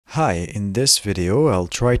Hi, in this video I'll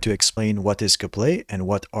try to explain what is KAPLAY and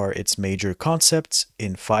what are its major concepts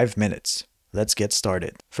in 5 minutes. Let's get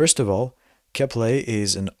started. First of all, KAPLAY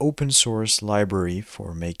is an open source library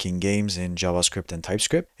for making games in JavaScript and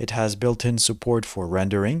TypeScript. It has built-in support for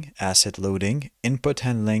rendering, asset loading, input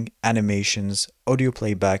handling, animations, audio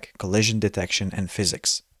playback, collision detection, and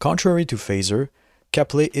physics. Contrary to Phaser,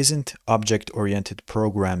 KAPLAY isn't object-oriented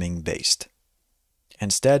programming based.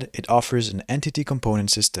 Instead, it offers an entity component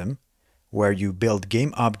system where you build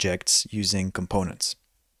game objects using components.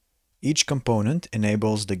 Each component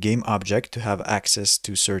enables the game object to have access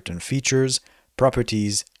to certain features,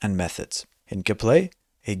 properties, and methods. In KAPLAY,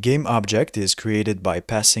 a game object is created by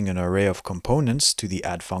passing an array of components to the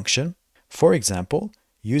add function. For example,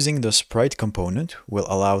 using the sprite component will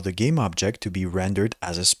allow the game object to be rendered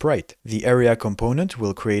as a sprite. The area component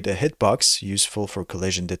will create a hitbox useful for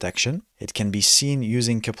collision detection. It can be seen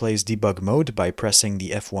using KAPLAY's debug mode by pressing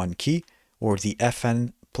the F1 key or the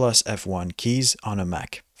Fn plus F1 keys on a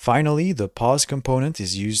Mac. Finally, the pause component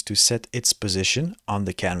is used to set its position on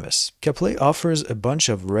the canvas. KAPLAY offers a bunch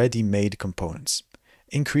of ready-made components,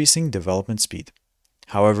 increasing development speed.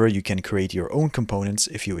 However, you can create your own components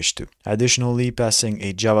if you wish to. Additionally, passing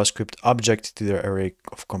a JavaScript object to the array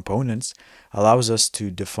of components allows us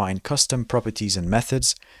to define custom properties and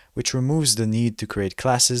methods, which removes the need to create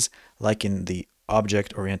classes like in the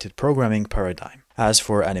object-oriented programming paradigm. As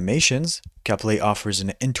for animations, KAPLAY offers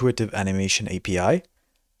an intuitive animation API.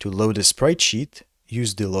 To load a sprite sheet,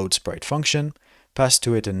 use the load sprite function. Pass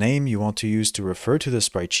to it a name you want to use to refer to the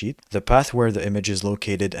sprite sheet, the path where the image is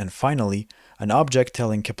located, and finally, an object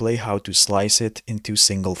telling KAPLAY how to slice it into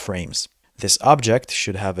single frames. This object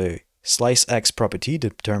should have a sliceX property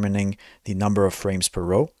determining the number of frames per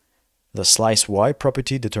row, the sliceY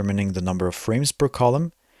property determining the number of frames per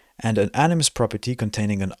column, and an anims property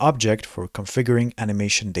containing an object for configuring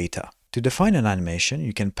animation data. To define an animation,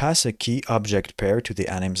 you can pass a key object pair to the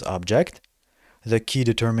anims object. The key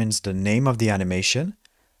determines the name of the animation.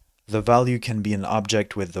 The value can be an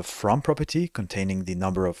object with the from property containing the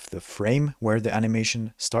number of the frame where the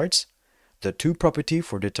animation starts, the to property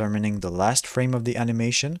for determining the last frame of the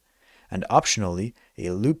animation, and optionally a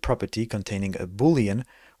loop property containing a boolean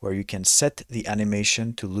where you can set the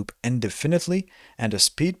animation to loop indefinitely, and a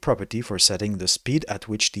speed property for setting the speed at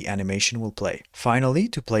which the animation will play. Finally,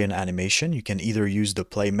 to play an animation, you can either use the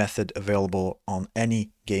play method available on any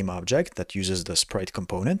game object that uses the sprite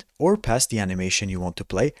component, or pass the animation you want to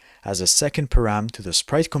play as a second param to the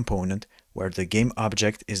sprite component where the game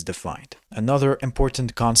object is defined. Another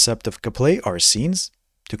important concept of KAPLAY are scenes.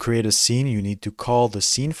 To create a scene, you need to call the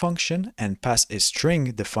scene function and pass a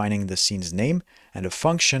string defining the scene's name and a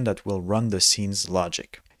function that will run the scene's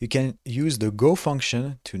logic. You can use the go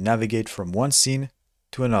function to navigate from one scene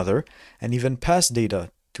to another and even pass data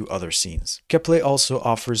to other scenes. KAPLAY also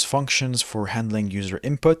offers functions for handling user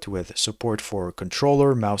input with support for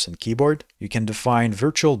controller, mouse, and keyboard. You can define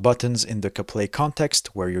virtual buttons in the KAPLAY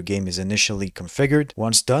context where your game is initially configured.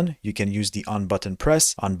 Once done, you can use the on button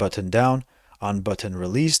press, on button down, on button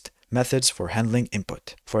released methods for handling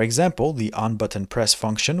input. For example, the on button press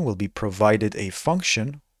function will be provided a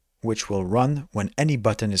function which will run when any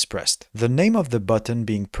button is pressed. The name of the button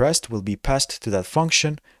being pressed will be passed to that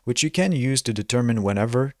function, which you can use to determine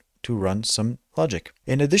whenever to run some logic.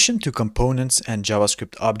 In addition to components and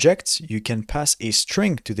JavaScript objects, you can pass a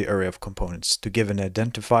string to the array of components to give an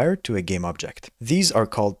identifier to a game object. These are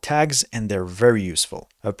called tags and they're very useful.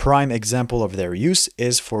 A prime example of their use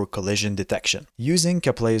is for collision detection. Using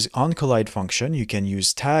KAPLAY's onCollide function, you can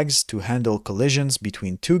use tags to handle collisions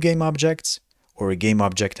between two game objects, or a game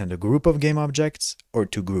object and a group of game objects, or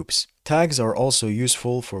two groups. Tags are also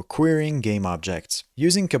useful for querying game objects.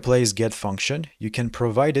 Using KAPLAY's get function, you can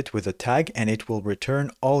provide it with a tag and it will return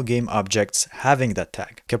all game objects having that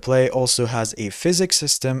tag. KAPLAY also has a physics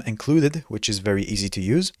system included, which is very easy to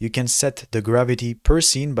use. You can set the gravity per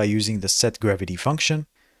scene by using the setGravity function.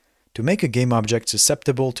 To make a game object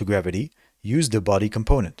susceptible to gravity, use the body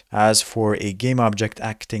component. As for a game object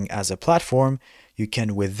acting as a platform, you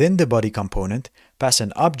can, within the body component, pass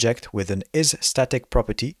an object with an isStatic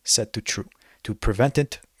property set to true to prevent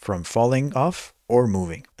it from falling off or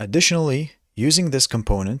moving. Additionally, using this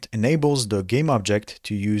component enables the game object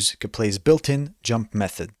to use KAPLAY's built-in jump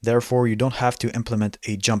method. Therefore, you don't have to implement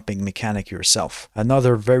a jumping mechanic yourself.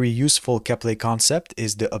 Another very useful KAPLAY concept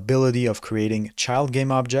is the ability of creating child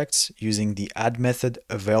game objects using the add method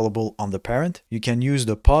available on the parent. You can use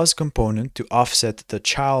the pause component to offset the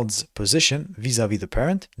child's position vis-à-vis the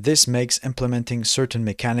parent. This makes implementing certain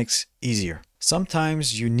mechanics easier.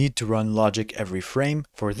 Sometimes you need to run logic every frame.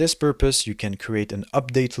 For this purpose, you can create an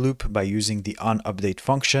update loop by using the onUpdate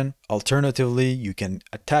function. Alternatively, you can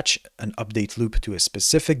attach an update loop to a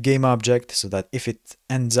specific game object so that if it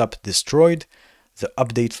ends up destroyed, the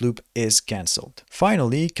update loop is cancelled.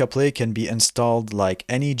 Finally, KAPLAY can be installed like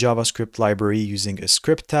any JavaScript library using a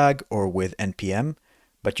script tag or with npm,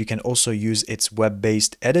 but you can also use its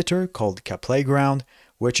web-based editor called KAPLAYground,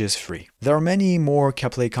 which is free. There are many more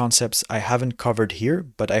KAPLAY concepts I haven't covered here,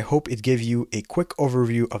 but I hope it gave you a quick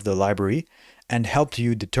overview of the library and helped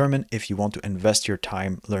you determine if you want to invest your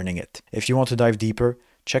time learning it. If you want to dive deeper,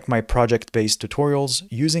 check my project-based tutorials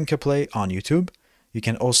using KAPLAY on YouTube. You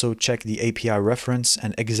can also check the API reference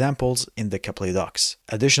and examples in the KAPLAY docs.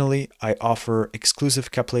 Additionally, I offer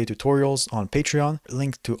exclusive KAPLAY tutorials on Patreon.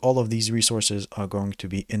 Link to all of these resources are going to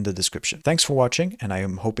be in the description. Thanks for watching, and I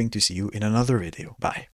am hoping to see you in another video. Bye.